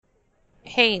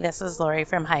Hey, this is Lori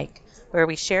from Hike, where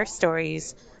we share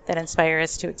stories that inspire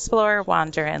us to explore,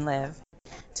 wander, and live.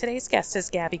 Today's guest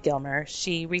is Gabby Gilmer.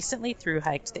 She recently thru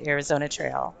hiked the Arizona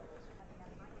Trail.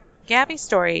 Gabby's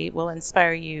story will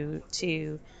inspire you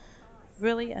to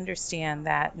really understand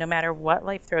that no matter what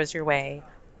life throws your way,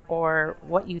 or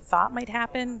what you thought might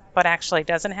happen but actually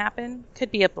doesn't happen,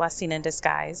 could be a blessing in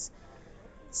disguise.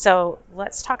 So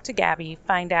let's talk to Gabby,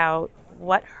 find out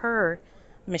what her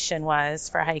mission was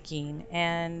for hiking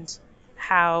and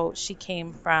how she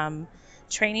came from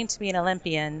training to be an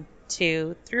Olympian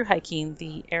to through hiking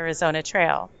the Arizona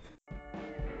Trail.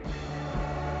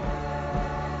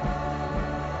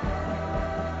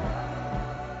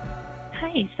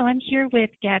 Hi, so I'm here with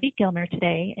Gabby Gilmer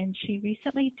today, and she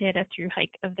recently did a through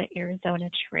hike of the Arizona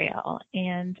Trail,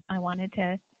 and I wanted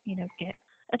to, get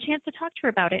a chance to talk to her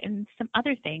about it and some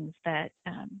other things that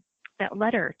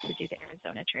led her to do the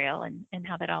Arizona Trail and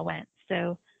how that all went.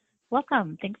 So,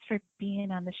 welcome. Thanks for being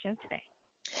on the show today.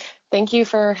 Thank you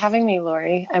for having me,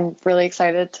 Lori. I'm really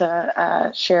excited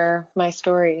to share my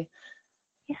story.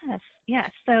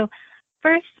 Yes. So,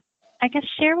 first, I guess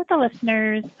share with the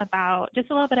listeners about just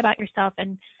a little bit about yourself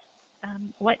and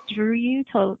what drew you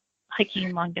to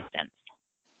hiking long distance.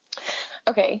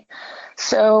 Okay,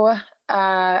 so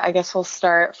I guess we'll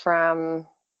start from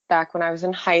back when I was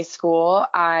in high school.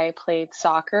 I played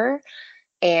soccer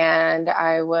and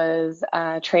I was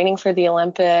training for the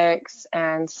Olympics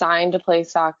and signed to play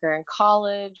soccer in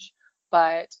college,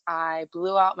 but I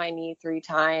blew out my knee 3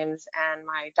 times and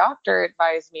my doctor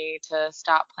advised me to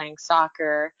stop playing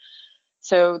soccer.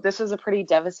 So this was a pretty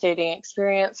devastating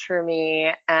experience for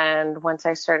me. And once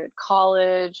I started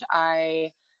college,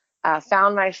 I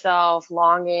found myself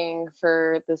longing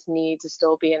for this need to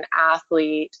still be an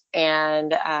athlete.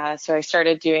 And so I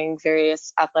started doing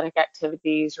various athletic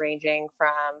activities ranging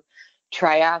from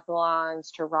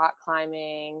triathlons to rock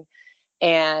climbing,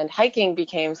 and hiking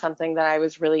became something that I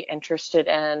was really interested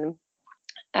in.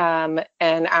 And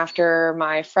after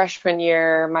my freshman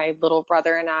year, my little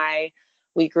brother and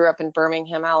we grew up in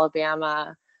Birmingham,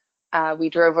 Alabama.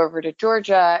 We drove over to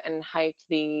Georgia and hiked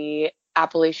the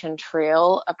Appalachian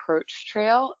Trail approach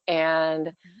trail.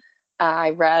 And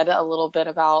I read a little bit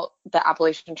about the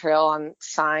Appalachian Trail on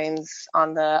signs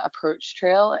on the approach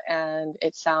trail, and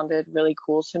it sounded really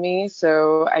cool to me.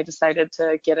 So I decided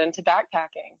to get into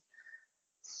backpacking.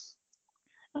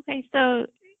 Okay, so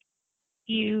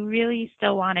you really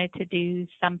still wanted to do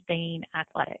something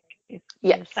athletic. If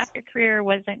Yes. Your soccer career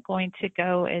wasn't going to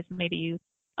go as maybe you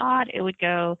thought it would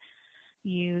go,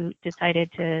 you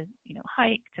decided to,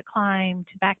 hike, to climb,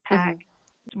 to backpack.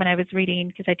 Mm-hmm. When I was reading,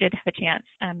 because I did have a chance,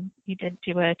 you did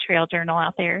do a trail journal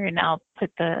out there, and I'll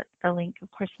put the link, of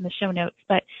course, in the show notes.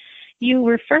 But you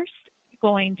were first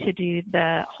going to do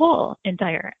the whole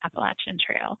entire Appalachian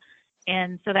Trail.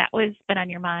 And so that was been on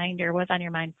your mind, or was on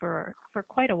your mind for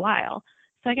quite a while.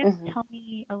 So I guess tell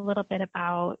me a little bit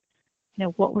about,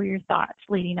 what were your thoughts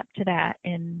leading up to that,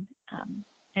 and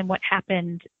what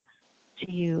happened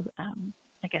to you,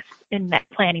 I guess, in that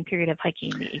planning period of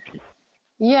hiking the AP.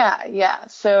 Yeah.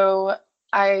 So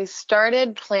I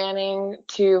started planning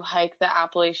to hike the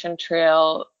Appalachian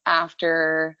Trail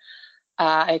after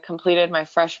I completed my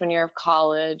freshman year of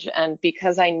college. And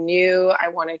because I knew I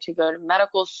wanted to go to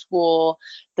medical school,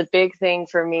 the big thing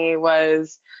for me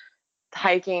was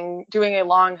hiking. Doing a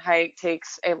long hike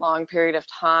takes a long period of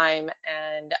time,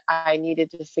 and I needed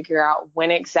to figure out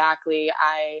when exactly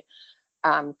I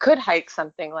could hike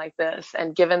something like this.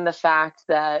 And given the fact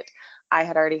that I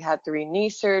had already had 3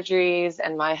 knee surgeries,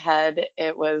 in my head,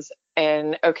 it was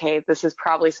okay, this is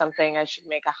probably something I should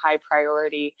make a high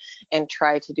priority and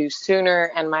try to do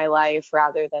sooner in my life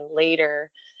rather than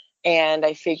later. And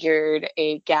I figured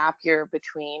a gap year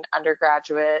between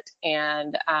undergraduate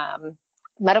and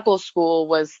medical school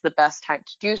was the best time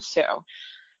to do so.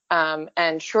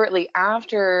 And shortly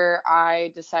after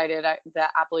I decided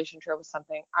that Appalachian Trail was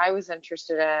something I was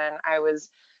interested in, I was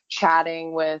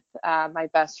chatting with my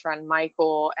best friend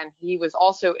Michael, and he was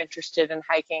also interested in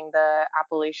hiking the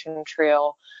Appalachian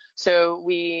Trail. So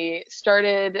we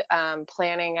started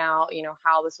planning out,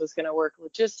 how this was going to work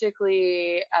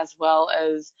logistically, as well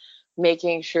as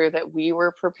making sure that we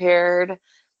were prepared.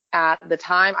 At the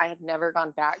time, I had never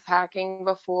gone backpacking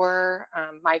before.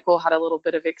 Michael had a little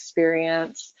bit of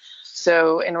experience.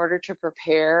 So in order to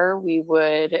prepare, we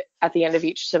would, at the end of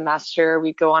each semester,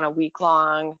 we'd go on a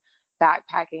week-long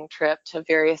backpacking trip to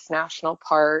various national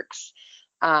parks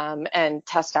and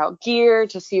test out gear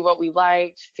to see what we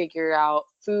liked, figure out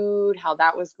food, how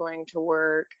that was going to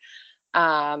work.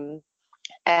 And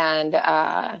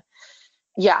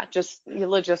yeah, just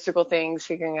logistical things,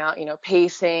 figuring out,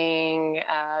 pacing,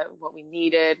 what we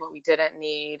needed, what we didn't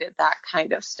need, that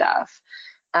kind of stuff.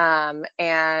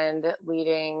 And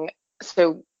leading,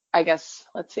 so I guess,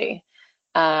 let's see,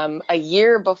 a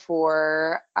year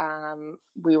before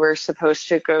we were supposed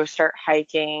to go start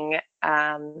hiking,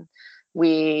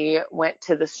 we went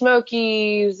to the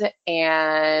Smokies,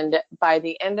 and by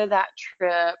the end of that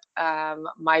trip,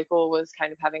 Michael was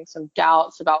kind of having some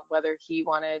doubts about whether he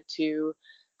wanted to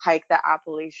hike the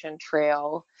Appalachian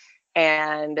Trail,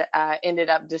 and ended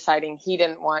up deciding he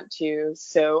didn't want to.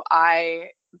 So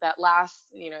that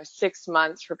last, 6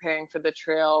 months preparing for the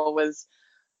trail was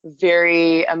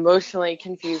very emotionally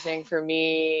confusing for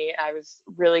me. I was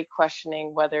really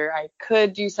questioning whether I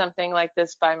could do something like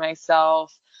this by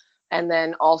myself, and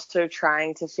then also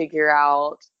trying to figure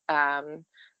out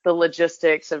the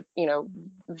logistics of,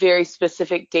 very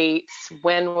specific dates.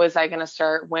 When was I going to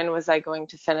start? When was I going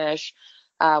to finish?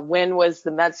 When was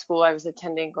the med school I was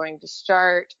attending going to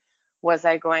start? Was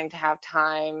I going to have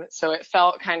time? So it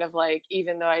felt kind of like,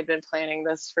 even though I'd been planning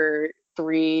this for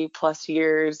 3+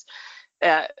 years,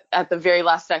 at the very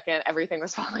last second, everything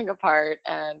was falling apart,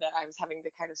 and I was having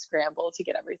to kind of scramble to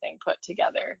get everything put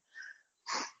together.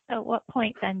 So at what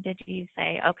point then did you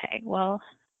say, okay, well,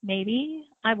 maybe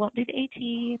I won't do the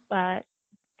AT, but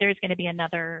there's going to be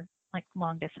another like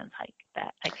long distance hike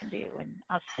that I can do, and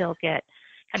I'll still get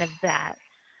kind of that,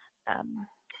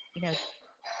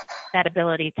 that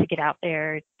ability to get out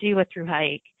there, do a through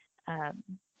hike,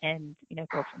 and,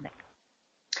 go from there?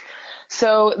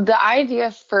 So the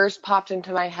idea first popped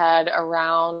into my head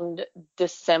around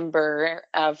December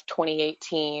of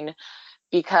 2018,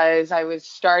 because I was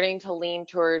starting to lean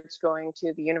towards going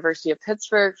to the University of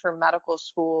Pittsburgh for medical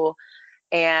school,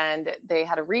 and they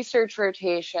had a research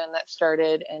rotation that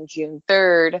started in June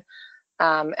 3rd.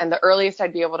 And the earliest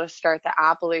I'd be able to start the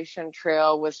Appalachian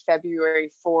Trail was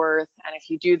February 4th. And if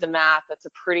you do the math, that's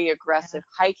a pretty aggressive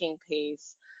hiking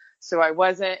pace. So I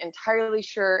wasn't entirely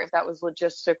sure if that was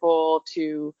logistical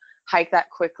to hike that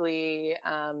quickly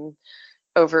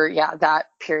over that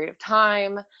period of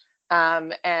time.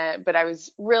 But I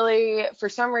was really, for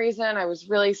some reason, I was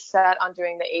really set on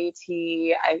doing the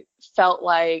AT. I felt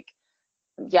like,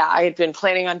 I had been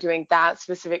planning on doing that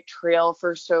specific trail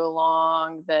for so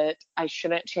long that I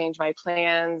shouldn't change my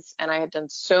plans. And I had done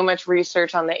so much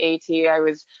research on the AT. I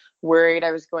was worried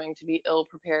I was going to be ill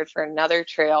prepared for another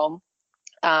trail.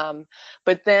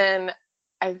 But then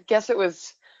I guess it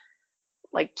was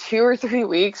like 2 or 3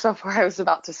 weeks before I was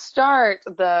about to start,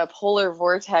 the polar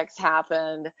vortex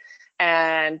happened.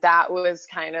 And that was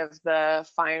kind of the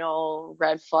final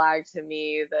red flag to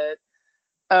me that,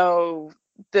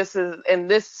 this is, in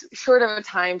this short of a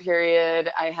time period,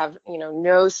 I have,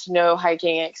 no snow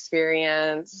hiking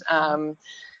experience.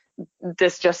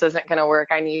 This just isn't going to work.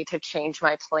 I need to change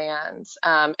my plans.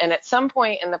 And at some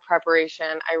point in the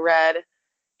preparation, I read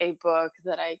a book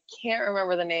that I can't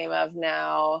remember the name of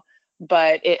now,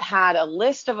 but it had a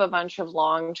list of a bunch of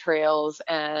long trails,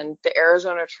 and the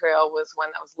Arizona Trail was one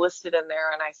that was listed in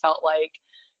there. And I felt like,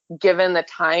 given the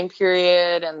time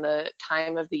period and the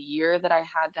time of the year that I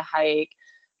had to hike,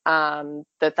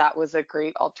 that was a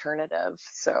great alternative.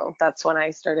 So that's when I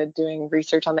started doing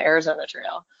research on the Arizona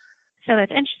Trail. So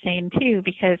that's interesting too,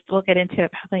 because we'll get into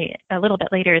it probably a little bit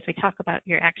later as we talk about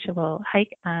your actual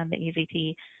hike on the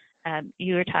AZT.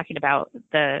 You were talking about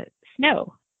the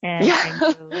snow, and I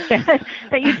knew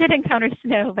that you did encounter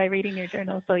snow by reading your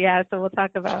journal. So so we'll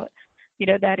talk about,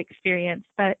 that experience.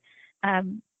 But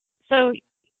so,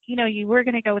 you were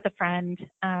going to go with a friend,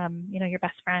 your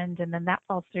best friend, and then that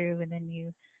falls through, and then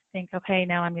you think, okay,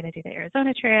 now I'm going to do the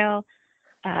Arizona Trail.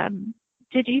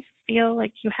 Did you feel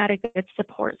like you had a good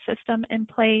support system in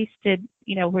place?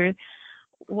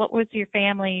 What was your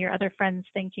family, your other friends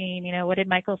thinking? What did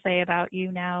Michael say about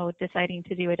you now deciding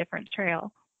to do a different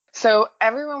trail? So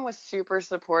everyone was super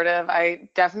supportive. I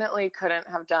definitely couldn't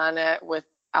have done it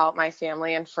without my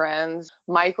family and friends.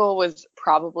 Michael was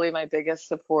probably my biggest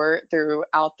support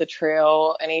throughout the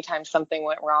trail. Anytime something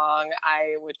went wrong,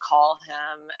 I would call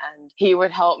him and he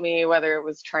would help me, whether it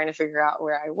was trying to figure out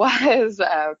where I was,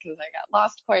 because I got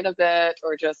lost quite a bit,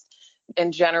 or just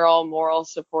in general, moral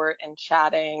support and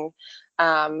chatting.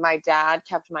 My dad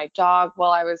kept my dog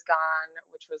while I was gone,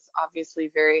 which was obviously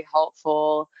very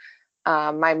helpful.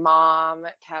 My mom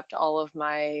kept all of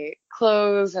my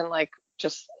clothes and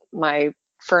just my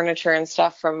furniture and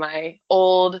stuff from my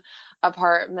old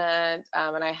apartment.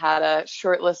 And I had a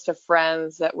short list of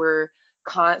friends that were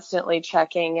constantly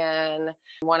checking in.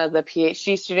 One of the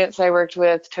PhD students I worked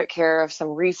with took care of some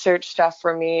research stuff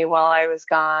for me while I was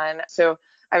gone. So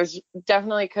I was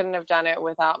definitely couldn't have done it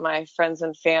without my friends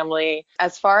and family.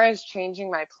 As far as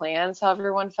changing my plans, how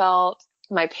everyone felt,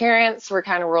 my parents were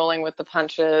kind of rolling with the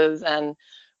punches and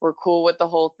were cool with the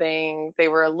whole thing. They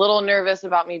were a little nervous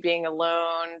about me being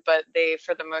alone, but they,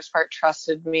 for the most part,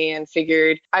 trusted me and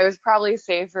figured I was probably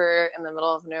safer in the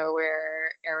middle of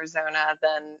nowhere, Arizona,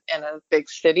 than in a big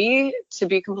city, to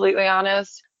be completely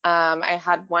honest. I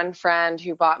had one friend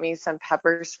who bought me some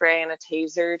pepper spray and a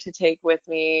taser to take with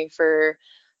me for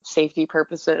safety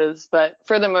purposes. But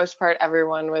for the most part,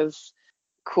 everyone was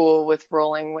cool with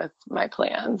rolling with my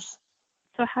plans.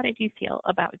 So how did you feel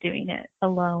about doing it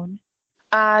alone?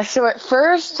 So at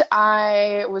first,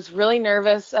 I was really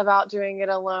nervous about doing it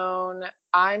alone.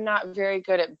 I'm not very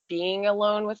good at being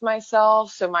alone with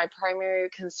myself. So my primary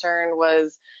concern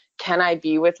was, can I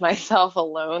be with myself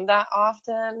alone that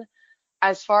often?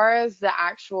 As far as the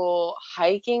actual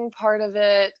hiking part of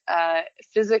it,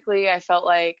 physically, I felt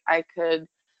like I could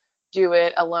do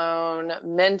it alone.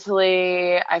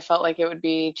 Mentally, I felt like it would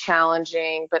be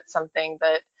challenging, but something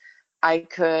that I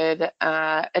could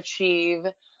achieve.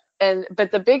 But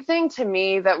the big thing to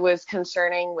me that was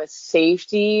concerning was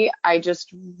safety. I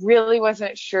just really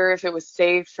wasn't sure if it was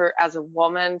safe for as a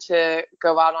woman to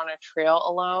go out on a trail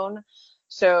alone.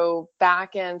 So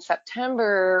back in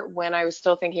September, when I was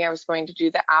still thinking I was going to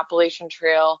do the Appalachian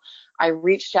Trail, I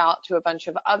reached out to a bunch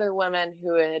of other women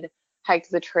who had hiked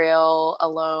the trail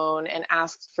alone and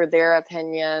asked for their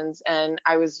opinions. And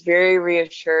I was very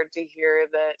reassured to hear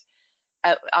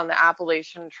that on the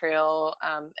Appalachian Trail,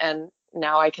 and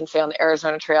now I can say on the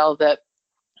Arizona Trail, that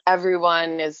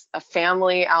everyone is a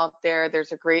family out there.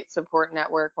 There's a great support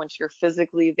network once you're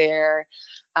physically there,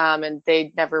 and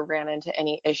they never ran into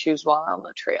any issues while on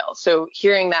the trail. So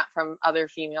hearing that from other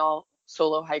female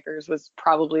solo hikers was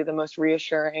probably the most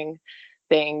reassuring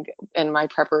thing in my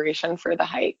preparation for the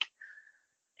hike.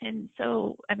 And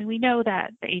so, I mean, we know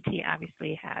that the AT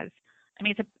obviously has, I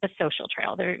mean, it's a social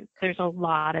trail. There's a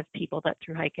lot of people that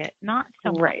through hike it, not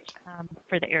so much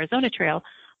for the Arizona Trail,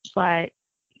 but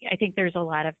I think there's a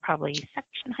lot of probably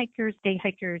section hikers, day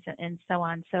hikers, and so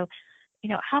on. So,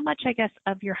 how much, I guess,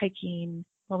 of your hiking,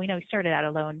 well, we know you started out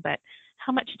alone, but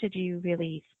how much did you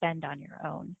really spend on your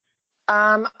own?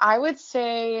 I would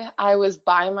say I was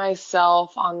by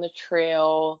myself on the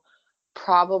trail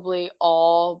probably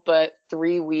all but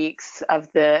 3 weeks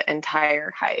of the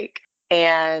entire hike.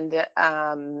 And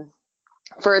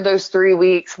for those 3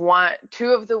 weeks,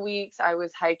 two of the weeks I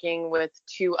was hiking with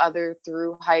two other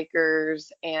through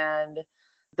hikers, and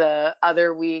the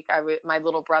other week my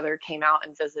little brother came out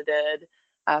and visited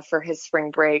for his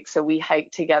spring break, so we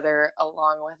hiked together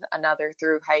along with another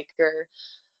through hiker.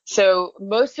 So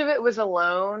most of it was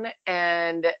alone,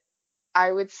 and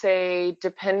I would say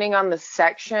depending on the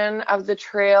section of the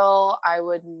trail, I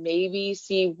would maybe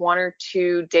see one or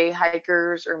two day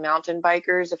hikers or mountain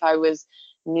bikers if I was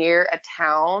near a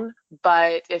town.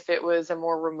 But if it was a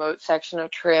more remote section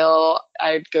of trail,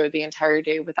 I'd go the entire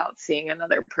day without seeing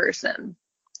another person.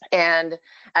 And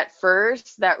at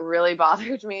first, that really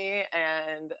bothered me,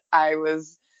 and I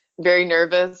was very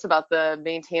nervous about the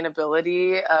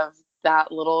maintainability of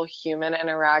that little human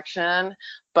interaction.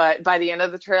 But by the end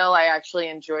of the trail, I actually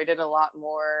enjoyed it a lot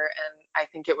more, and I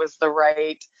think it was the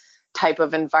right type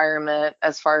of environment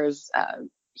as far as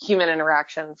human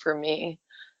interaction for me.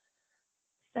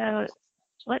 So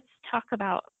let's talk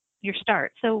about your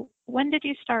start. So when did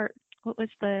you start? What was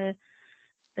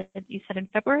you said in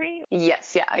February?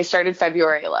 Yes, yeah, I started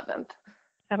February 11th.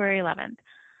 February 11th.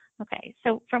 Okay,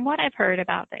 so from what I've heard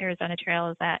about the Arizona Trail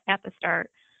is that at the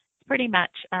start, it's pretty much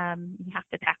you have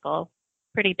to tackle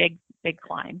pretty big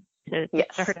climb to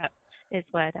start up. Is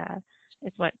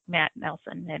what Matt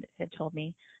Nelson had told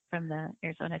me from the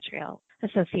Arizona Trail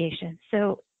Association.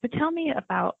 So, but tell me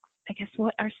about, I guess,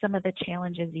 what are some of the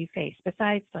challenges you face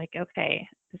besides like, okay,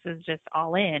 this is just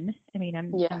all in. I mean,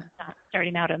 I'm not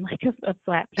starting out on like a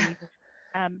flat piece.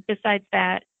 Besides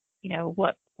that,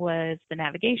 what was the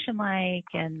navigation like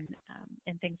and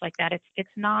things like that?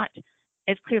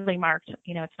 It's clearly marked,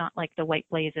 it's not like the white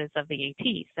blazes of the AT.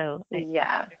 So there's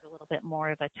a little bit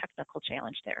more of a technical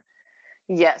challenge there.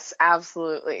 Yes,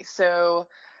 absolutely. So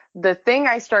the thing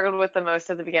I struggled with the most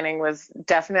at the beginning was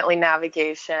definitely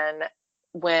navigation.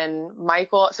 When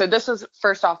Michael, so this was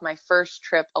first off my first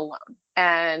trip alone,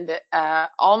 and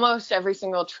almost every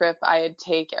single trip I had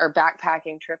taken, or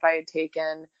backpacking trip I had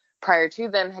taken prior to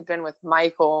then, had been with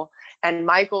Michael, and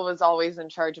Michael was always in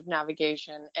charge of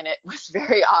navigation, and it was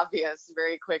very obvious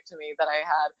very quick to me that I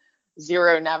had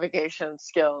zero navigation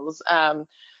skills.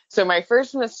 So my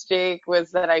first mistake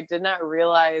was that I did not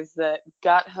realize that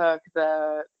Guthook,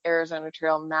 the Arizona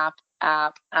Trail map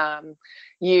app,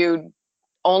 you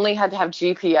only had to have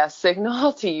GPS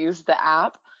signal to use the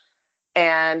app.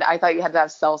 And I thought you had to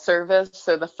have cell service.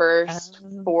 So the first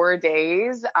 4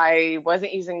 days, I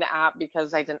wasn't using the app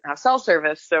because I didn't have cell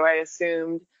service. So I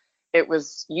assumed it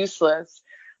was useless.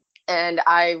 And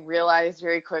I realized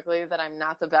very quickly that I'm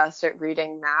not the best at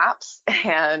reading maps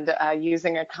and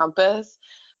using a compass.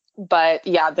 But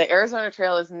yeah, the Arizona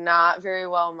Trail is not very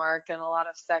well marked in a lot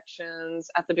of sections.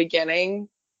 At the beginning,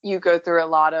 you go through a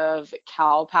lot of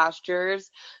cow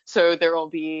pastures. So there will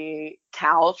be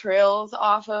cow trails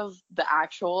off of the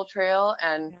actual trail.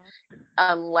 And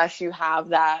unless you have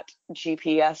that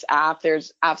GPS app,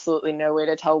 there's absolutely no way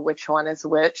to tell which one is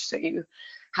which. So you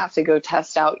have to go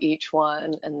test out each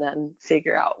one and then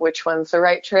figure out which one's the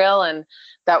right trail. And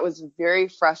that was very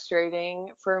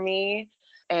frustrating for me.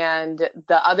 And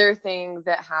the other thing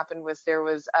that happened was there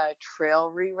was a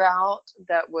trail reroute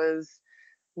that was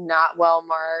not well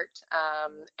marked.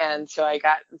 And so I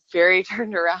got very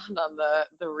turned around on the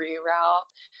reroute.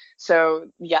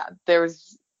 So yeah,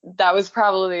 that was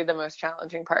probably the most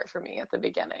challenging part for me at the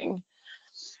beginning.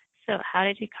 So how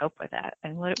did you cope with that?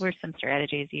 And what were some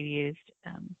strategies you used?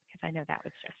 Because I know that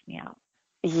would stress me out.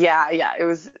 Yeah, it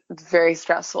was very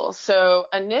stressful. So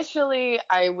initially,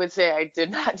 I would say I did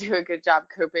not do a good job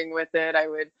coping with it. I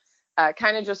would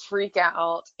kind of just freak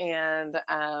out and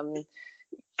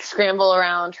scramble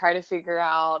around, try to figure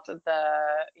out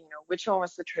which one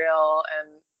was the trail,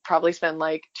 and probably spend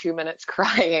like 2 minutes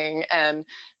crying and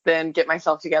then get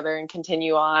myself together and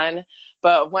continue on.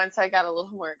 But once I got a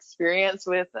little more experience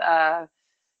with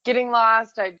getting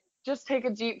lost, I just take a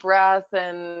deep breath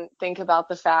and think about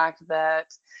the fact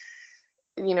that,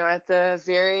 at the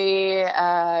very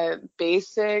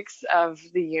basics of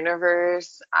the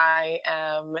universe, I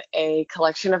am a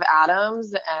collection of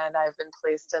atoms, and I've been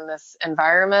placed in this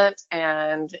environment.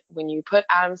 And when you put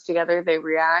atoms together, they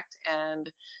react.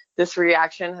 And this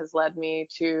reaction has led me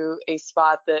to a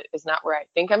spot that is not where I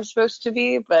think I'm supposed to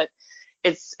be, but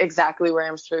it's exactly where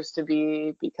I'm supposed to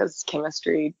be because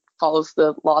chemistry follows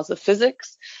the laws of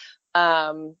physics,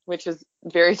 which is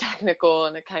very technical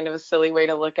and a kind of a silly way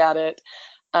to look at it.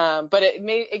 But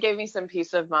it gave me some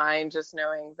peace of mind just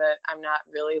knowing that I'm not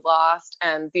really lost.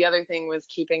 And the other thing was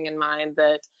keeping in mind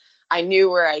that I knew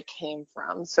where I came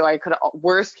from. So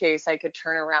worst case, I could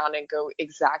turn around and go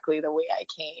exactly the way I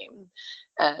came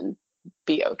and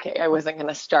be okay. I wasn't going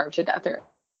to starve to death or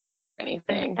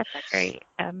anything. That's a great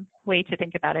way to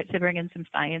think about it, to bring in some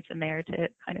science in there to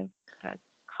kind of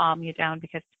calm you down,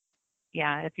 because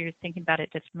if you're thinking about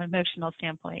it just from an emotional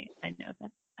standpoint, I know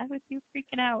that I would be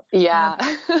freaking out. Yeah.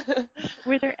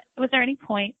 Was there any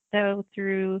point though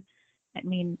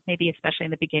maybe especially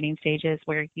in the beginning stages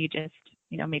where you just,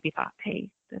 maybe thought, hey,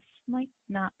 this might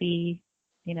not be,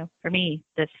 for me,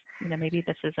 maybe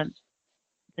this isn't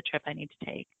the trip I need to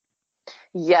take?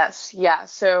 Yes. Yeah.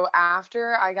 So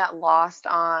after I got lost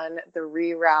on the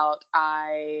reroute,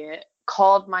 I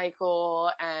called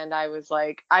Michael and I was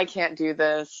like, I can't do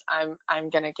this. I'm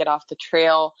going to get off the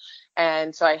trail.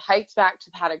 And so I hiked back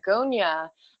to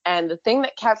Patagonia. And the thing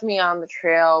that kept me on the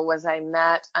trail was I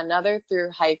met another thru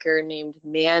hiker named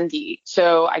Mandy.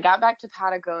 So I got back to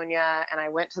Patagonia and I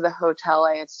went to the hotel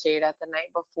I had stayed at the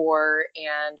night before,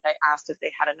 and I asked if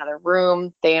they had another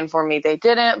room. They informed me they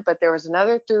didn't, but there was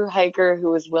another thru hiker who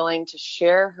was willing to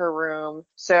share her room.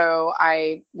 So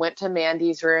I went to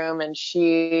Mandy's room and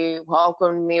she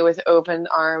welcomed me with open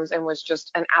arms and was just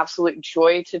an absolute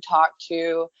joy to talk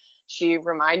to. She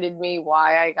reminded me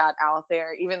why I got out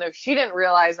there, even though she didn't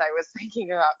realize I was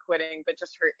thinking about quitting, but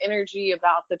just her energy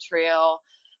about the trail.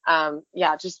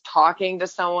 Just talking to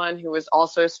someone who was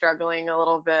also struggling a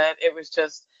little bit.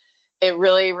 It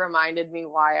really reminded me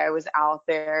why I was out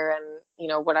there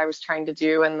and, what I was trying to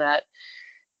do, and that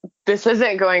this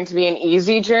isn't going to be an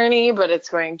easy journey, but it's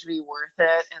going to be worth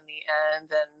it in the end.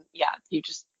 And you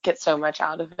just get so much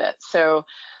out of it. So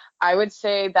I would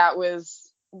say that was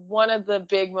one of the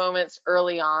big moments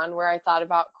early on where I thought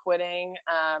about quitting.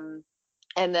 And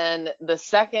then the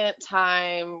second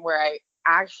time where I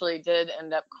actually did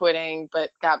end up quitting but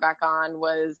got back on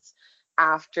was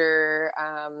after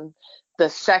the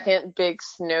second big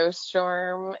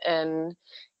snowstorm in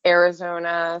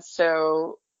Arizona.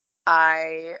 So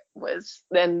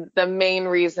then the main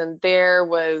reason there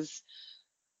was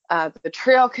the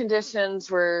trail conditions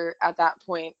were at that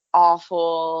point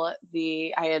awful.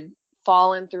 I had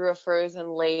fallen through a frozen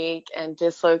lake and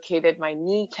dislocated my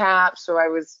kneecap. So I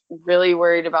was really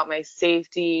worried about my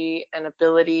safety and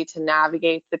ability to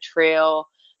navigate the trail.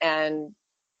 And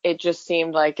it just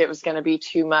seemed like it was going to be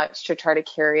too much to try to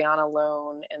carry on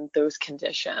alone in those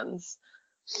conditions.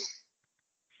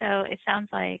 So it sounds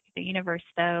like the universe,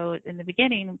 though, in the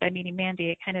beginning, by meeting Mandy,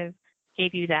 it kind of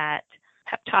gave you that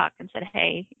pep talk and said,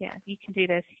 hey, yeah, you can do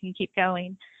this. You can keep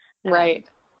going. Right.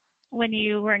 When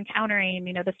you were encountering,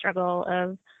 the struggle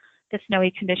of the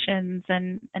snowy conditions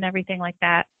and everything like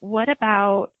that, what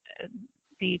about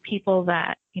the people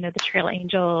that, the trail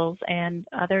angels and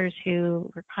others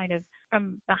who were kind of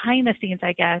from behind the scenes,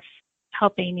 I guess,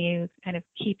 helping you kind of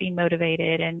keeping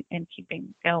motivated and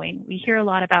keeping going? We hear a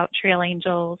lot about trail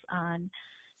angels on,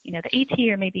 the AT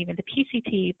or maybe even the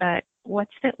PCT, but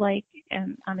what's it like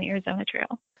on the Arizona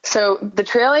Trail? So the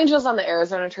trail angels on the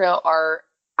Arizona Trail are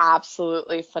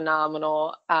absolutely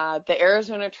phenomenal. The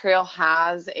Arizona Trail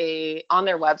has on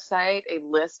their website, a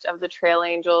list of the trail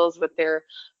angels with their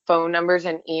phone numbers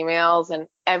and emails, and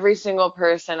every single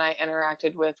person I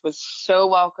interacted with was so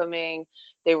welcoming.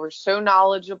 They were so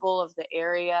knowledgeable of the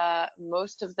area.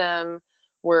 Most of them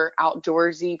were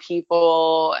outdoorsy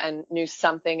people and knew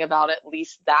something about at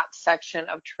least that section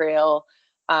of trail.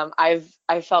 I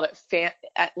felt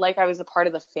like I was a part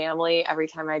of the family every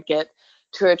time I'd get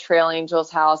to a trail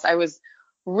angel's house. I was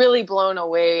really blown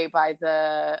away by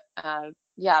the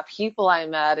people I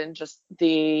met and just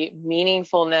the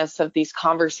meaningfulness of these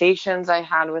conversations I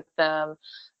had with them.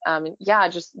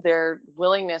 Just their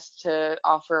willingness to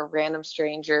offer a random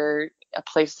stranger a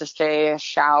place to stay, a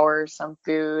shower, some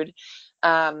food.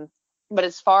 But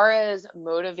as far as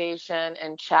motivation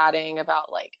and chatting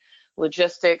about like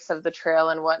logistics of the trail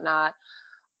and whatnot,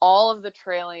 all of the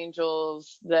trail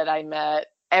angels that I met,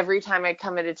 every time I'd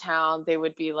come into town, they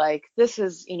would be like, this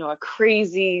is, a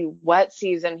crazy wet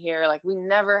season here. Like, we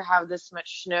never have this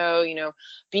much snow,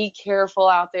 be careful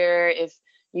out there. If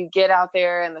you get out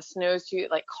there and the snow's too,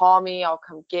 like, call me, I'll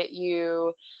come get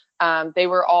you. They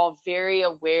were all very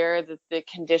aware that the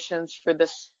conditions for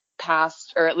this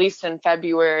past, or at least in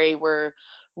February, were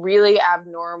really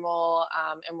abnormal,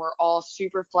 and we're all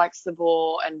super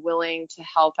flexible and willing to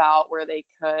help out where they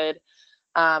could.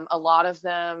 A lot of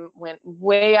them went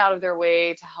way out of their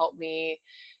way to help me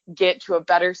get to a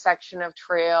better section of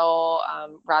trail,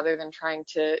 rather than trying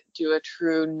to do a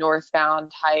true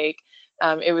northbound hike.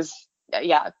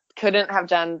 Couldn't have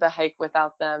done the hike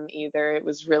without them either. It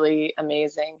was really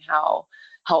amazing how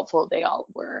helpful they all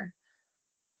were.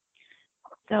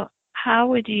 So how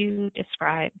would you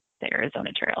describe the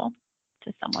Arizona Trail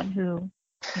to someone who,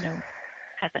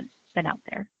 hasn't been out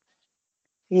there?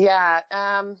 Yeah,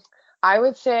 I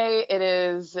would say it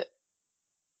is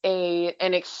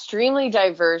an extremely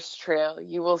diverse trail.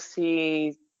 You will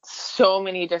see so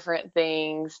many different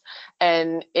things,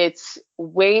 and it's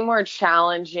way more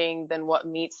challenging than what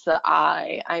meets the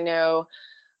eye. I know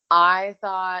I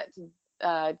thought,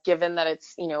 given that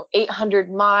it's,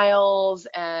 800 miles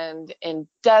and in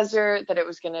desert, that it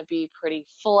was going to be pretty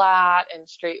flat and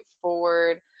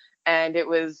straightforward, and it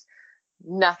was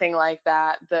nothing like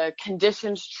that. The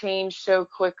conditions change so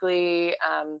quickly.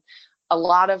 A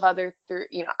lot of other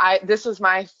this was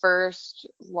my first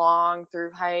long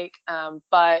through hike,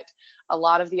 but a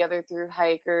lot of the other through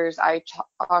hikers I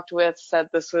talked with said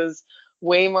this was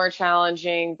way more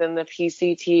challenging than the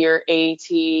PCT or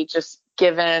AT, just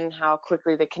given how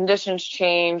quickly the conditions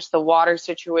change, the water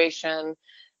situation,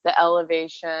 the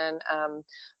elevation.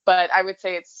 But I would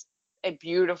say it's a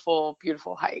beautiful,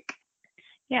 beautiful hike.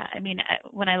 Yeah, I mean,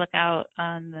 when I look out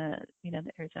on the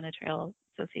Arizona Trail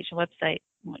Association website,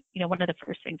 one of the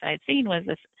first things I had seen was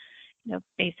this,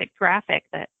 basic graphic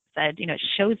that said, it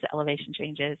shows the elevation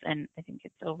changes, and I think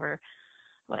it's over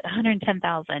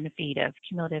 110,000 feet of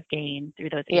cumulative gain through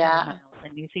those 800 miles,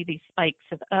 and you see these spikes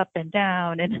of up and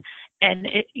down, and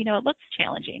it it looks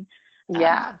challenging.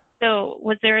 Yeah. So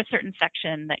was there a certain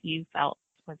section that you felt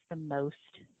was the most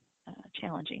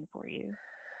challenging for you?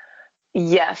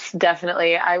 Yes,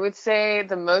 definitely. I would say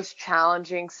the most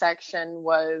challenging section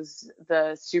was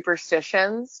the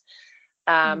superstitions.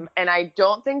 And I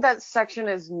don't think that section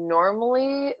is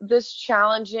normally this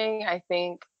challenging. I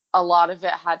think a lot of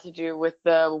it had to do with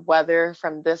the weather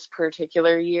from this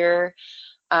particular year.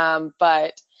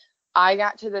 But I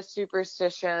got to the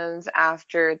superstitions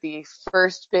after the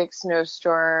first big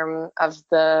snowstorm of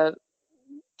the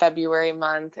February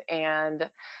month,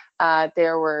 and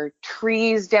there were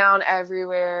trees down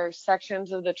everywhere.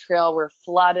 Sections of the trail were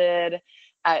flooded.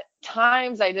 At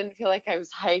times, I didn't feel like I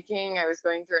was hiking. I was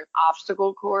going through an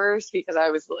obstacle course because I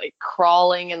was like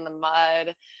crawling in the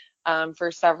mud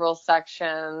for several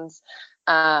sections.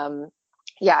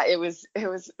 It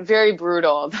was very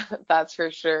brutal, that's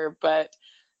for sure. But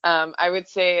I would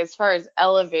say, as far as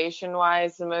elevation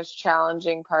wise, the most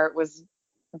challenging part was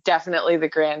definitely the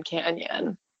Grand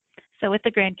Canyon. So with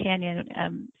the Grand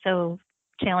Canyon, so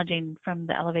challenging from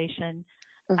the elevation,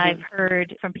 I've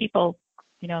heard from people,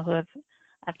 who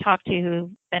I've talked to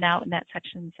who've been out in that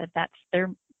section said that's their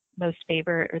most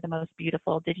favorite or the most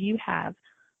beautiful. Did you have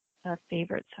a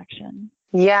favorite section?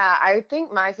 Yeah, I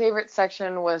think my favorite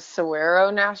section was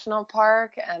Saguaro National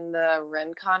Park and the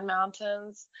Rincon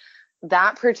Mountains.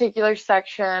 That particular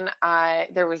section,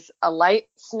 there was a light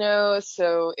snow,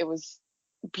 so it was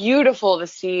beautiful to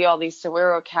see all these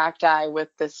saguaro cacti with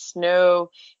the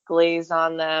snow glaze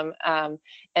on them.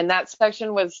 And that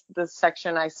section was the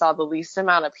section I saw the least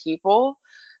amount of people.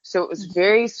 So it was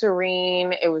very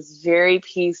serene. It was very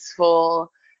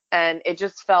peaceful. And it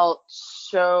just felt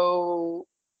so,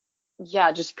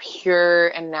 yeah, just pure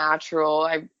and natural.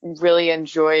 I really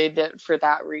enjoyed it for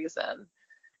that reason.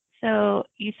 So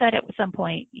you said at some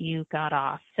point you got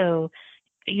off. So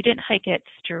you didn't hike it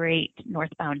straight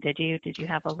northbound, did you? Did you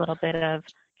have a little bit of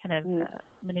kind of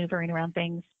maneuvering around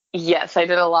things? Yes, I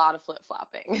did a lot of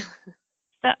flip-flopping.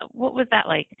 So what was that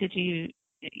like? Did you,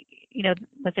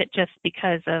 was it just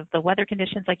because of the weather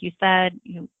conditions, like you said,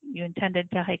 you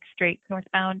intended to hike straight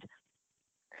northbound?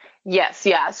 Yes,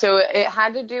 yeah. So it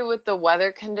had to do with the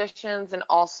weather conditions and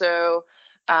also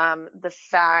the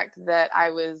fact that I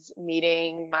was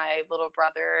meeting my little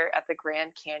brother at the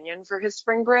Grand Canyon for his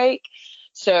spring break.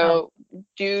 So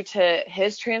due to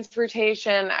his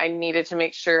transportation, I needed to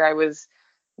make sure I was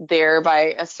there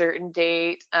by a certain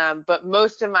date. But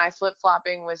most of my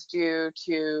flip-flopping was due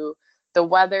to the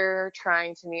weather,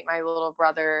 trying to meet my little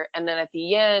brother. And then at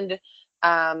the end,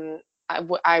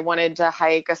 I wanted to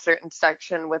hike a certain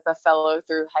section with a fellow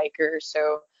through hiker.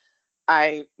 So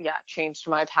I changed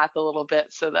my path a little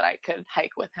bit so that I could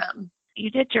hike with him. You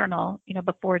did journal,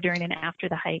 before, during, and after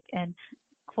the hike. And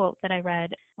quote that I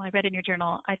read in your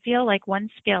journal, I feel like one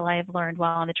skill I have learned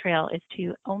while on the trail is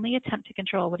to only attempt to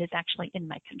control what is actually in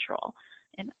my control.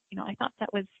 And, I thought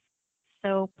that was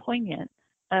so poignant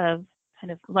of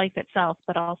kind of life itself,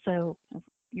 but also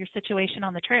your situation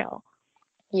on the trail.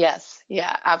 Yes.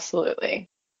 Yeah, absolutely.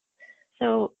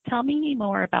 So tell me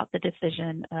more about the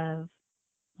decision of,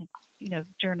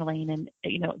 journaling, and,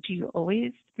 were you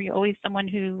always someone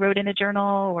who wrote in a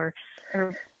journal, or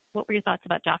what were your thoughts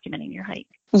about documenting your hike?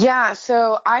 Yeah,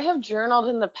 so I have journaled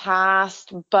in the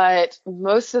past, but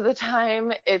most of the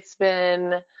time it's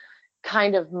been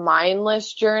kind of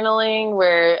mindless journaling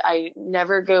where I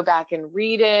never go back and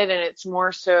read it, and it's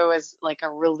more so as like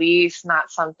a release, not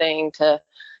something to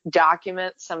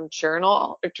document some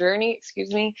journey,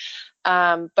 excuse me.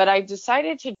 But I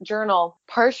decided to journal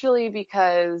partially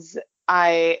because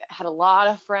I had a lot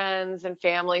of friends and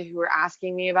family who were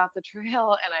asking me about the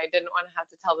trail, and I didn't want to have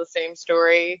to tell the same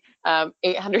story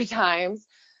 800 times.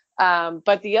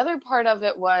 But the other part of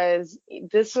it was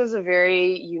this was a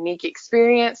very unique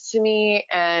experience to me,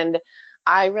 and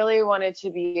I really wanted to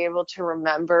be able to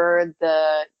remember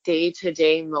the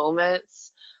day-to-day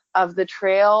moments of the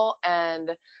trail.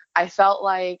 And I felt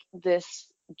like this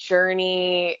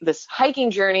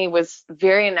hiking journey was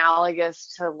very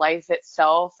analogous to life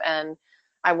itself. And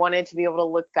I wanted to be able to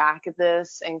look back at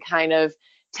this and kind of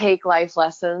take life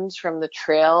lessons from the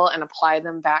trail and apply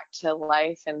them back to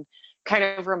life, and kind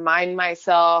of remind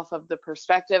myself of the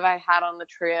perspective I had on the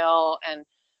trail and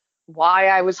why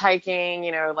I was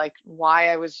hiking, like why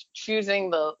I was choosing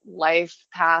the life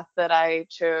path that I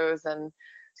chose and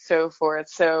so forth.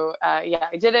 So,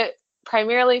 I did it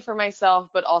primarily for myself,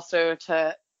 but also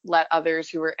to let others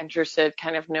who were interested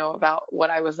kind of know about what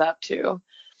I was up to.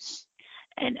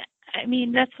 And I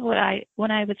mean, that's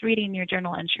when I was reading your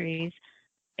journal entries,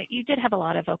 you did have a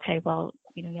lot of, okay, well,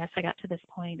 yes, I got to this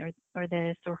point, or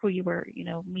this, or who you were,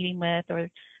 meeting with, or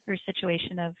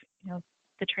situation of,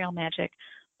 the trail magic.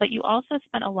 But you also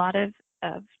spent a lot of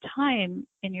time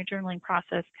in your journaling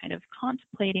process kind of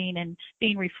contemplating and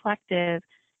being reflective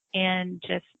and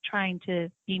just trying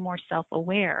to be more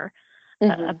self-aware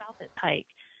about this hike.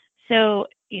 So,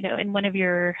 in one of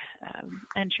your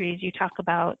entries, you talk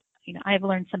about, I have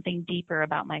learned something deeper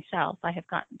about myself. I have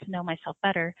gotten to know myself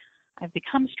better. I've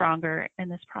become stronger, and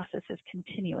this process is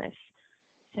continuous.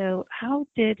 So how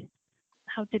did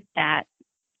that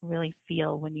really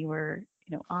feel when you were,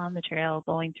 on the trail,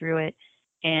 going through it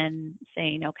and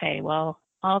saying, okay, well,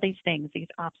 all these things, these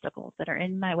obstacles that are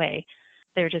in my way,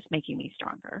 they're just making me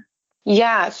stronger?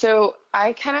 Yeah, so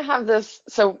I kind of have this.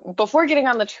 So before getting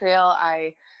on the trail,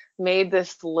 I made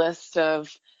this list of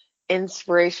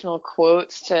inspirational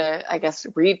quotes to, I guess,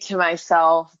 read to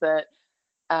myself that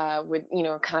would,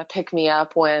 kind of pick me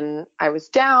up when I was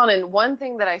down. And one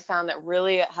thing that I found that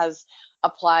really has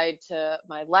applied to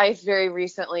my life very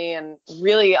recently and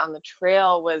really on the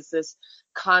trail was this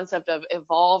concept of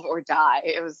evolve or die.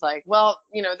 It was like, well,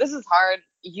 this is hard.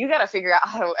 You got to figure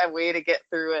out a way to get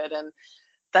through it. And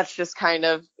that's just kind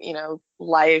of,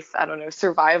 life, I don't know,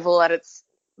 survival at its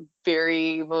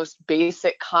very most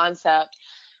basic concept.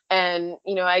 And,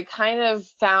 I kind of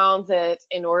found that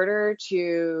in order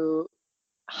to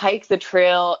hike the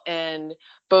trail and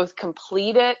both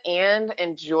complete it and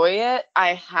enjoy it,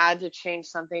 I had to change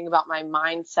something about my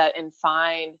mindset and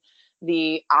find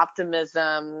the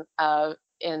optimism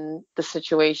in the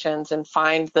situations and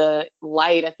find the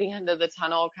light at the end of the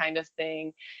tunnel kind of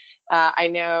thing. I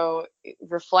know,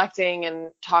 reflecting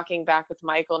and talking back with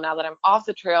Michael now that I'm off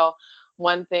the trail,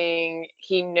 one thing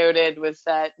he noted was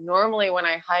that normally when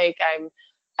I hike,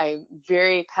 I'm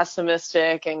very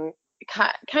pessimistic and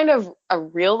kind of a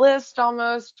realist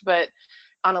almost, but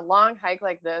on a long hike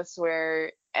like this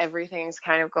where everything's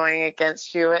kind of going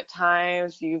against you at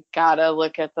times, you've got to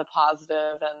look at the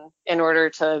positive and in order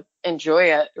to enjoy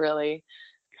it, really.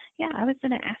 Yeah, I was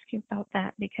going to ask you about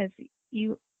that because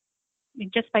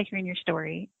just by hearing your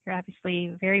story, you're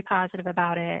obviously very positive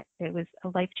about it. It was a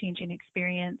life-changing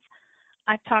experience.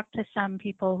 I've talked to some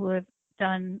people who have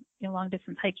done long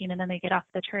distance hiking and then they get off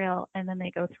the trail and then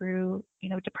they go through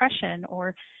depression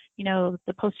or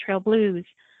the post-trail blues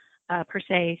per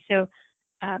se. So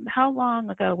how long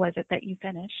ago was it that you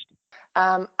finished?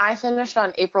 I finished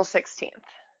on April 16th.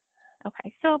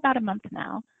 Okay, so about a month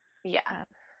now. Yeah.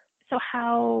 So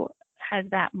how has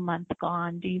that month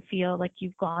gone? Do you feel like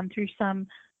you've gone through some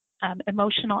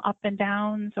emotional up and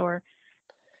downs or?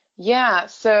 Yeah,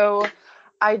 so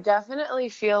I definitely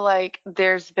feel like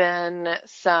there's been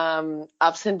some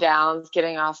ups and downs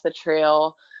getting off the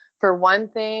trail. For one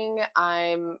thing,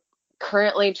 I'm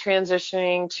currently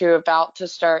transitioning to about to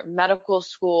start medical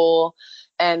school.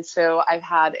 And so I've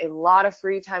had a lot of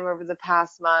free time over the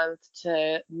past month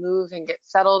to move and get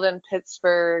settled in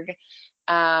Pittsburgh.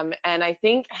 And I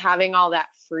think having all that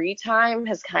free time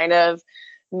has kind of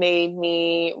made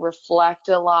me reflect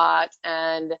a lot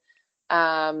and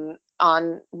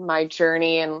on my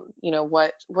journey and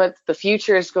what the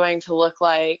future is going to look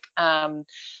like.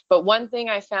 But one thing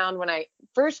I found when I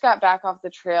first got back off the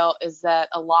trail is that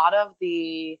a lot of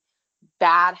the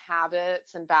bad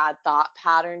habits and bad thought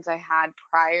patterns I had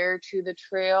prior to the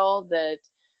trail that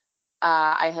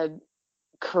I had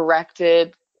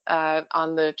corrected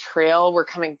on the trail were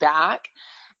coming back.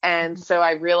 And so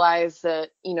I realized that,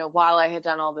 while I had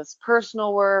done all this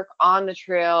personal work on the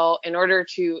trail, in order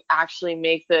to actually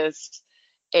make this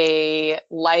a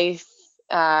life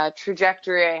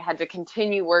trajectory, I had to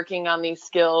continue working on these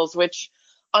skills, which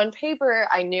on paper,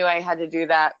 I knew I had to do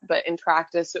that. But in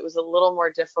practice, it was a little more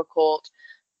difficult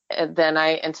than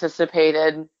I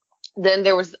anticipated. Then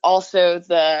there was also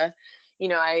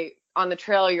on the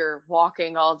trail, you're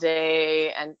walking all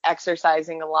day and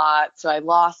exercising a lot. So I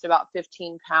lost about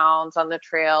 15 pounds on the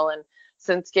trail. And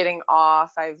since getting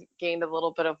off, I've gained a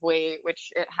little bit of weight,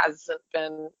 which it hasn't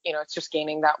been, it's just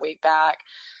gaining that weight back.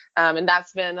 And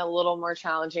that's been a little more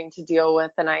challenging to deal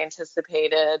with than I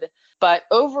anticipated. But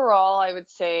overall, I would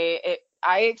say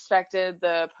I expected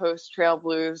the post-trail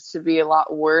blues to be a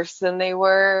lot worse than they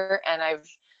were. And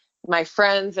my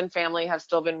friends and family have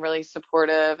still been really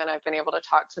supportive, and I've been able to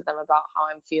talk to them about how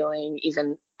I'm feeling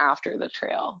even after the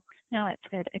trail. No, that's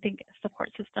good. I think a support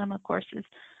system, of course, is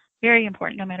very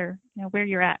important no matter where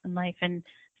you're at in life, and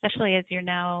especially as you're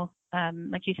now,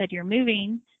 like you said, you're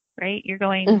moving, right? You're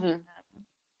going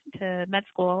to med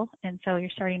school, and so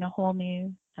you're starting a whole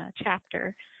new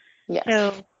chapter. Yes.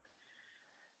 So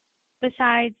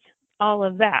besides all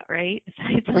of that, right?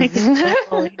 Besides like the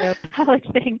whole, college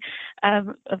thing of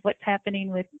what's happening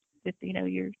with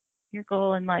your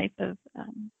goal in life of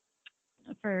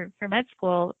for med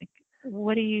school,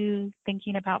 what are you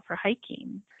thinking about for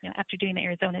hiking? After doing the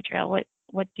Arizona Trail,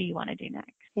 what do you want to do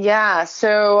next? Yeah,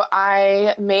 so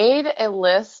I made a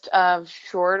list of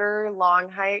shorter long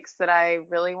hikes that I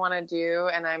really want to do,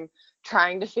 and I'm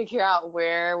trying to figure out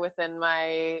where within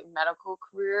my medical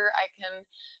career I can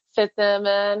fit them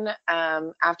in.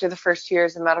 After the first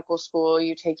years of medical school,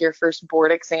 you take your first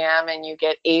board exam and you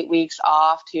get 8 weeks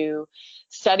off to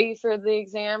study for the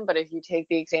exam. But if you take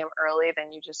the exam early,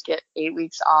 then you just get 8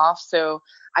 weeks off. So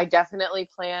I definitely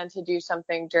plan to do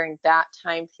something during that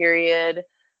time period.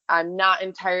 I'm not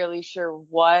entirely sure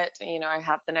what, I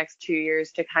have the next 2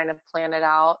 years to kind of plan it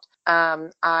out.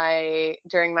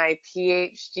 During my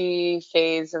PhD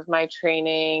phase of my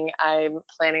training, I'm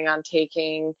planning on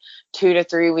taking 2 to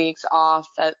 3 weeks off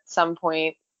at some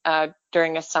point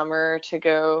during a summer to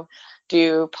go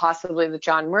do possibly the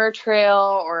John Muir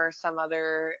Trail or some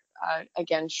other,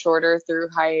 again, shorter through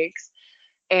hikes.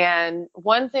 And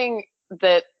one thing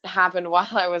that happened while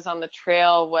I was on the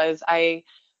trail was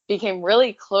became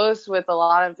really close with a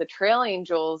lot of the trail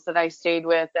angels that I stayed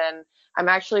with. And I'm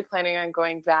actually planning on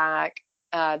going back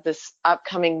this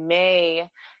upcoming May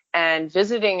and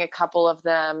visiting a couple of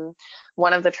them.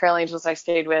 One of the trail angels I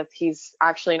stayed with, he's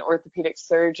actually an orthopedic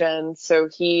surgeon. So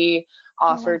he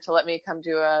offered to let me come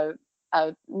do a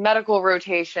medical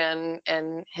rotation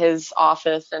in his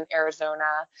office in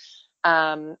Arizona.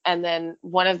 And then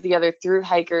one of the other through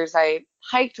hikers I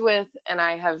hiked with, and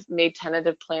I have made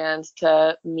tentative plans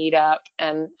to meet up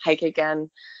and hike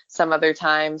again some other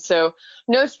time. So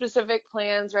no specific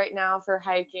plans right now for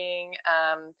hiking.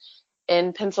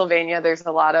 In Pennsylvania, there's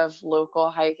a lot of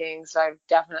local hiking, so I've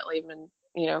definitely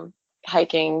been,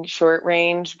 hiking short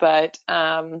range, but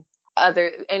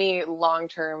any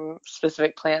long-term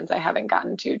specific plans I haven't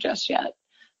gotten to just yet.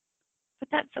 But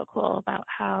that's so cool about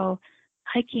how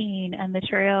hiking and the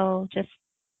trail just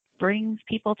brings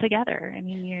people together. I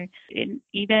mean,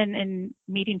 even in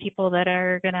meeting people that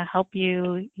are going to help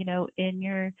you, in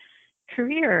your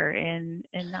career and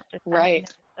not just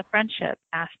right. The friendship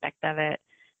aspect of it.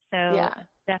 So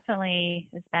definitely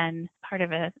has been part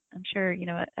of I'm sure,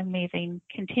 an amazing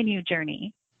continued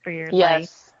journey for your life.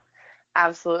 Yes,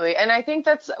 absolutely. And I think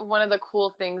that's one of the cool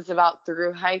things about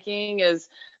through hiking is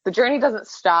the journey doesn't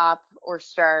stop or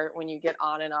start when you get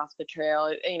on and off the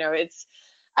trail.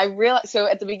 I realized, so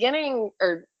at the beginning,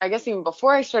 or I guess even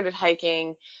before I started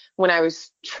hiking, when I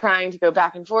was trying to go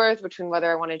back and forth between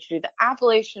whether I wanted to do the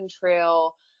Appalachian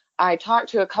Trail, I talked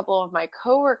to a couple of my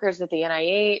coworkers at the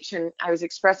NIH, and I was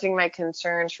expressing my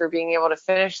concerns for being able to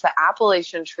finish the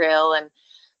Appalachian Trail. And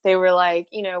they were like,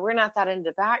 we're not that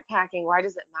into backpacking. Why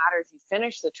does it matter if you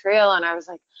finish the trail? And I was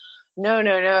like, no,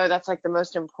 that's like the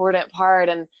most important part.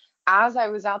 And as I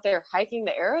was out there hiking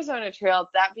the Arizona Trail,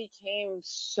 that became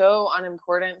so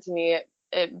unimportant to me.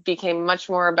 It became much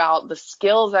more about the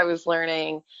skills I was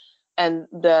learning and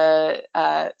the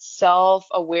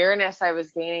self-awareness I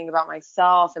was gaining about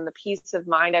myself and the peace of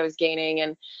mind I was gaining.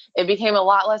 And it became a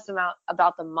lot less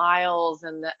about the miles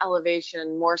and the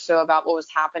elevation, more so about what was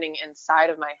happening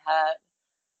inside of my head.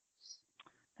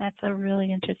 That's a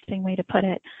really interesting way to put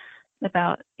it,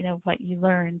 about, what you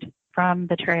learned from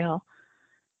the trail.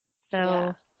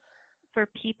 So for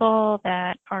people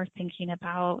that are thinking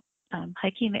about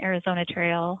hiking the Arizona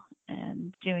Trail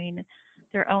and doing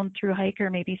their own through hike or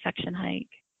maybe section hike,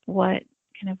 what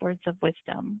kind of words of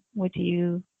wisdom would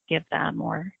you give them?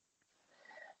 Or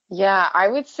I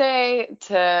would say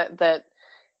that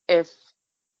if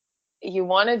you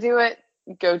want to do it,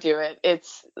 go do it.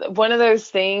 It's one of those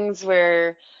things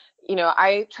where,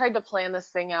 I tried to plan this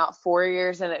thing out 4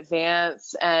 years in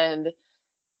advance, and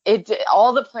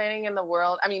all the planning in the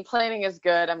world. I mean, planning is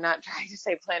good. I'm not trying to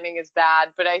say planning is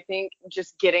bad, but I think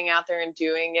just getting out there and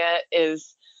doing it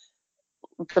is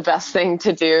the best thing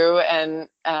to do. And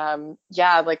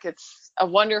it's a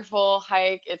wonderful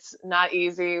hike. It's not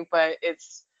easy, but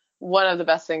it's one of the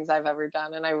best things I've ever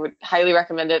done. And I would highly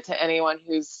recommend it to anyone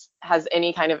has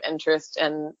any kind of interest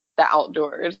in the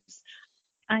outdoors.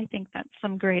 I think that's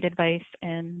some great advice.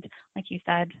 And like you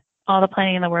said, all the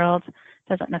planning in the world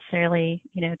doesn't necessarily,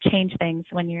 change things.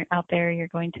 When you're out there, you're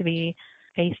going to be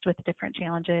faced with different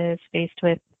challenges, faced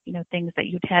with, things that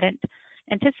you hadn't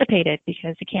anticipated,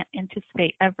 because you can't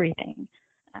anticipate everything.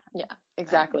 Yeah,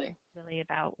 exactly. It's really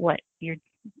about what you're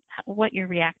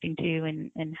reacting to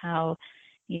and how,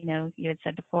 you had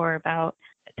said before about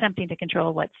attempting to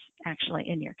control what's actually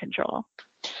in your control.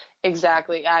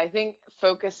 Exactly. I think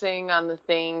focusing on the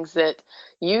things that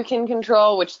you can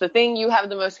control, which the thing you have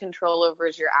the most control over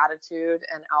is your attitude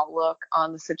and outlook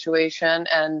on the situation,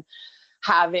 and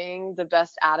having the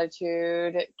best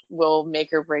attitude will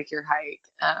make or break your hike.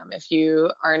 If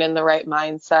you aren't in the right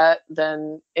mindset,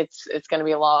 then it's going to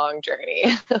be a long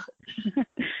journey.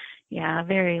 Yeah,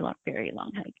 very long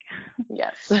hike.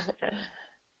 Yes.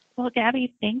 Well,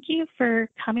 Gabby, thank you for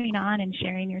coming on and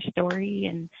sharing your story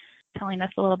and telling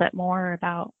us a little bit more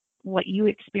about what you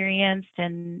experienced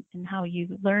and how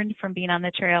you learned from being on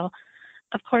the trail.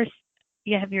 Of course,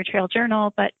 you have your trail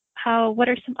journal, but what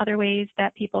are some other ways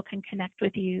that people can connect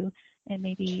with you and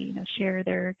maybe, share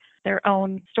their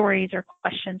own stories or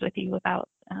questions with you about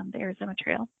the Arizona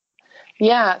Trail?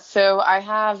 Yeah, so I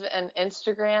have an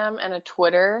Instagram and a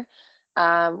Twitter,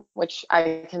 which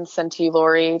I can send to you,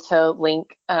 Lori, to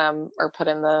link or put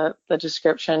in the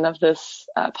description of this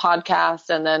podcast.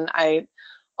 And then I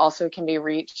also can be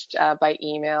reached by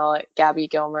email at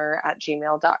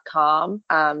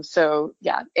gabbygilmer@gmail.com. So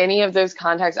yeah, any of those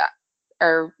contacts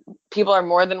people are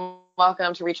more than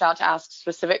welcome to reach out to ask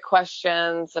specific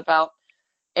questions about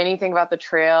anything about the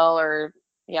trail or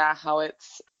how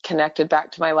it's connected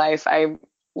back to my life. I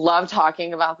love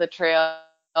talking about the trail.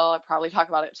 I probably talk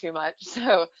about it too much.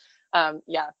 So,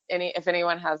 yeah, if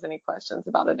anyone has any questions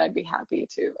about it, I'd be happy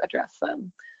to address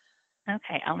them.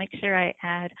 Okay, I'll make sure I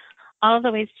add all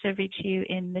the ways to reach you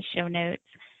in the show notes.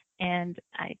 And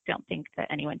I don't think that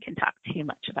anyone can talk too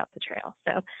much about the trail,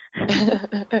 so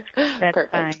that's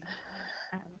Perfect. fine.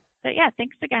 But yeah,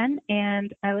 thanks again,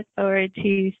 and I look forward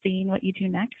to seeing what you do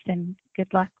next, and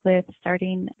good luck with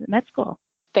starting med school.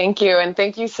 Thank you, and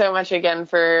thank you so much again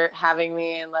for having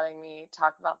me and letting me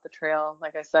talk about the trail.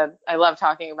 Like I said, I love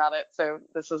talking about it, so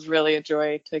this was really a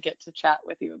joy to get to chat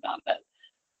with you about it.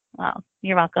 Well,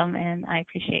 you're welcome, and I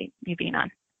appreciate you being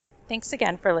on. Thanks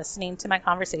again for listening to my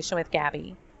conversation with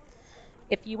Gabby.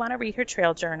 If you want to read her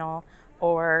trail journal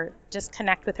or just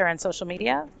connect with her on social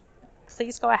media,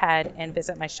 please go ahead and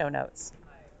visit my show notes.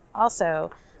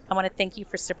 Also, I want to thank you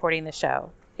for supporting the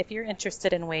show. If you're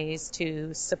interested in ways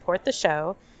to support the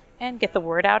show and get the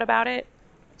word out about it,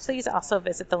 please also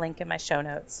visit the link in my show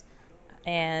notes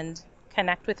and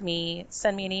connect with me,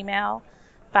 send me an email,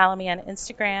 follow me on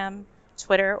Instagram,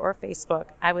 Twitter, or Facebook.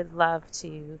 I would love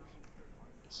to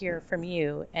hear from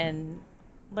you and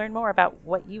learn more about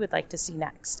what you would like to see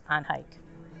next on Hike.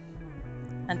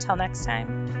 Until next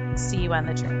time, see you on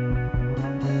the trail.